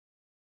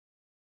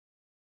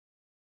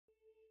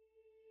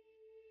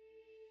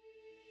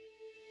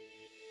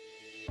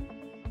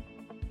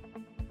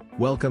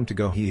Welcome to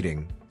Go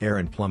Heating, Air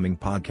and Plumbing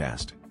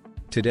Podcast.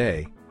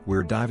 Today,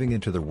 we're diving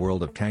into the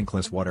world of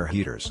tankless water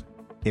heaters.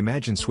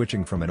 Imagine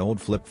switching from an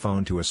old flip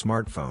phone to a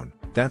smartphone.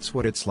 That's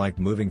what it's like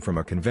moving from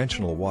a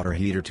conventional water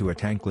heater to a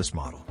tankless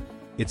model.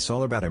 It's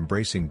all about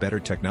embracing better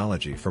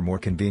technology for more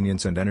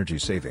convenience and energy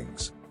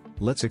savings.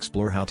 Let's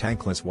explore how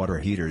tankless water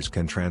heaters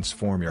can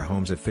transform your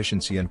home's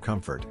efficiency and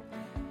comfort.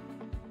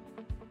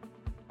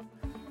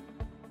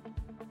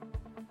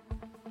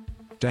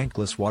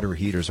 Tankless water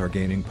heaters are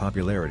gaining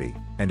popularity,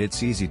 and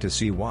it's easy to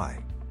see why.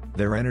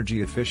 They're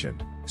energy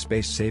efficient,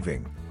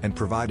 space-saving, and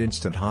provide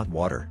instant hot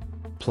water.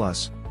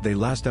 Plus, they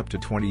last up to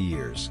 20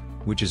 years,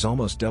 which is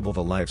almost double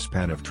the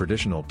lifespan of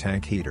traditional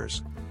tank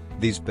heaters.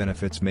 These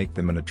benefits make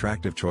them an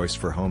attractive choice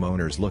for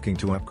homeowners looking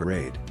to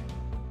upgrade.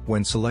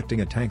 When selecting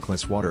a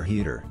tankless water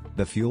heater,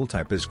 the fuel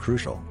type is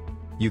crucial.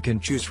 You can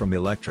choose from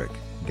electric,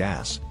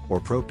 gas, or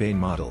propane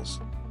models.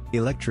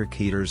 Electric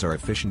heaters are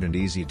efficient and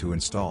easy to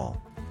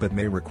install, but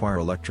may require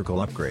electrical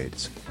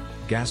upgrades.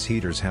 Gas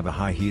heaters have a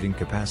high heating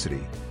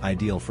capacity,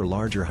 ideal for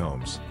larger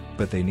homes,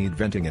 but they need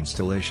venting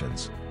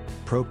installations.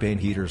 Propane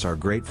heaters are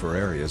great for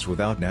areas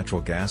without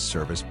natural gas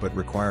service but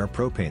require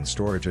propane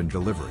storage and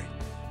delivery.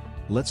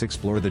 Let's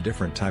explore the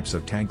different types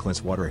of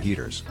tankless water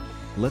heaters.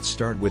 Let's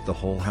start with the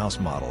whole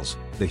house models,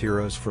 the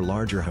heroes for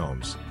larger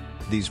homes.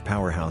 These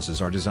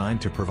powerhouses are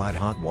designed to provide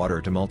hot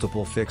water to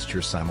multiple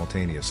fixtures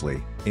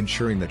simultaneously,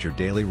 ensuring that your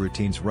daily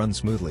routines run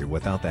smoothly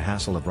without the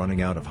hassle of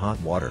running out of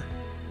hot water.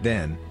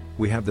 Then,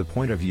 we have the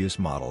point-of-use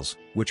models,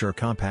 which are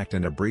compact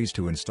and a breeze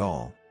to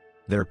install.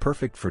 They're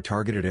perfect for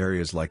targeted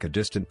areas like a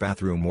distant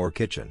bathroom or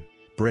kitchen,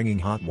 bringing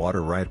hot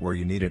water right where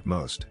you need it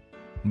most.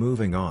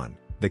 Moving on,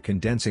 the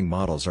condensing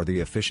models are the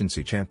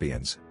efficiency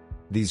champions.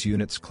 These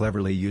units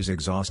cleverly use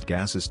exhaust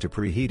gases to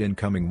preheat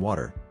incoming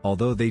water,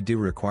 although they do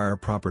require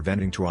proper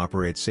venting to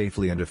operate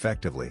safely and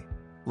effectively.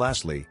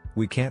 Lastly,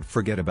 we can't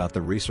forget about the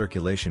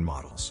recirculation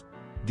models.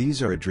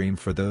 These are a dream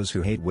for those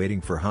who hate waiting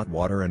for hot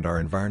water and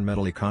are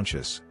environmentally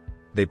conscious.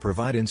 They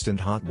provide instant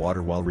hot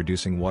water while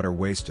reducing water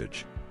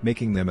wastage,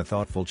 making them a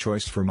thoughtful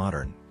choice for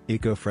modern,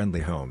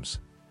 eco-friendly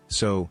homes.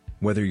 So,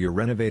 whether you're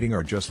renovating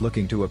or just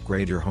looking to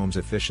upgrade your home's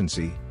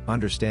efficiency,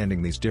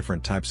 understanding these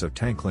different types of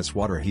tankless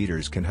water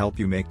heaters can help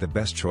you make the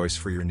best choice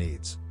for your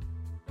needs.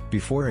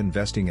 Before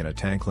investing in a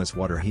tankless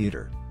water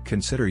heater,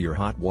 consider your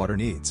hot water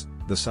needs,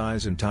 the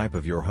size and type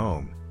of your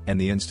home,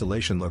 and the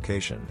installation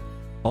location.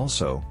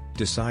 Also,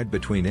 decide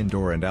between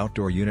indoor and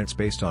outdoor units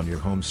based on your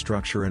home's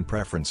structure and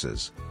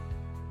preferences.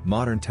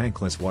 Modern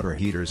tankless water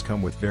heaters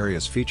come with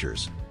various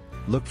features.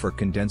 Look for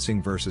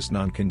condensing versus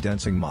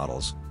non-condensing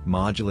models,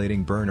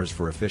 modulating burners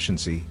for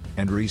efficiency,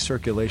 and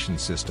recirculation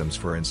systems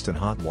for instant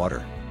hot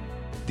water.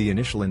 The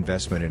initial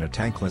investment in a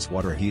tankless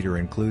water heater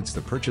includes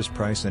the purchase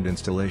price and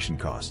installation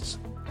costs.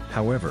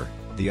 However,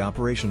 the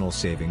operational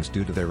savings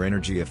due to their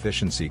energy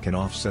efficiency can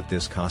offset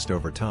this cost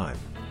over time.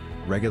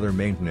 Regular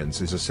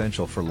maintenance is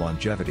essential for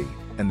longevity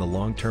and the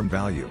long-term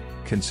value,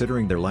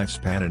 considering their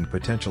lifespan and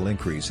potential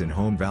increase in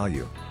home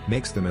value,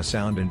 makes them a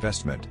sound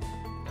investment.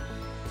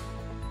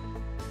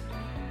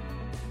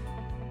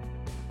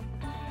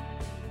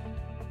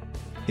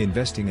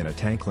 Investing in a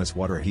tankless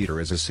water heater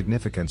is a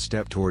significant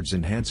step towards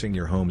enhancing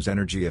your home's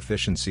energy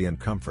efficiency and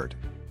comfort.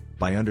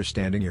 By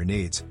understanding your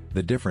needs,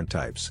 the different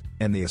types,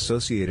 and the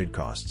associated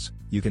costs,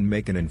 you can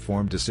make an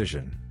informed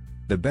decision.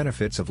 The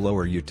benefits of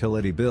lower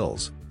utility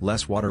bills,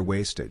 less water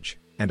wastage,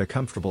 and a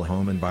comfortable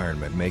home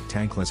environment make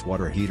tankless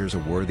water heaters a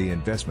worthy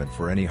investment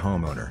for any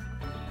homeowner.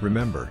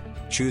 Remember,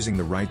 choosing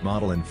the right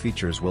model and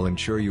features will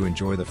ensure you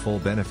enjoy the full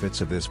benefits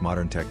of this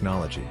modern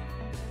technology.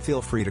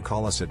 Feel free to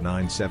call us at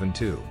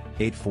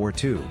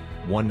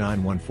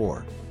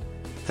 972-842-1914.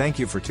 Thank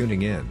you for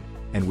tuning in,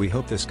 and we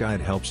hope this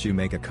guide helps you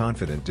make a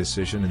confident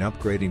decision in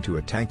upgrading to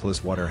a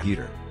tankless water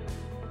heater.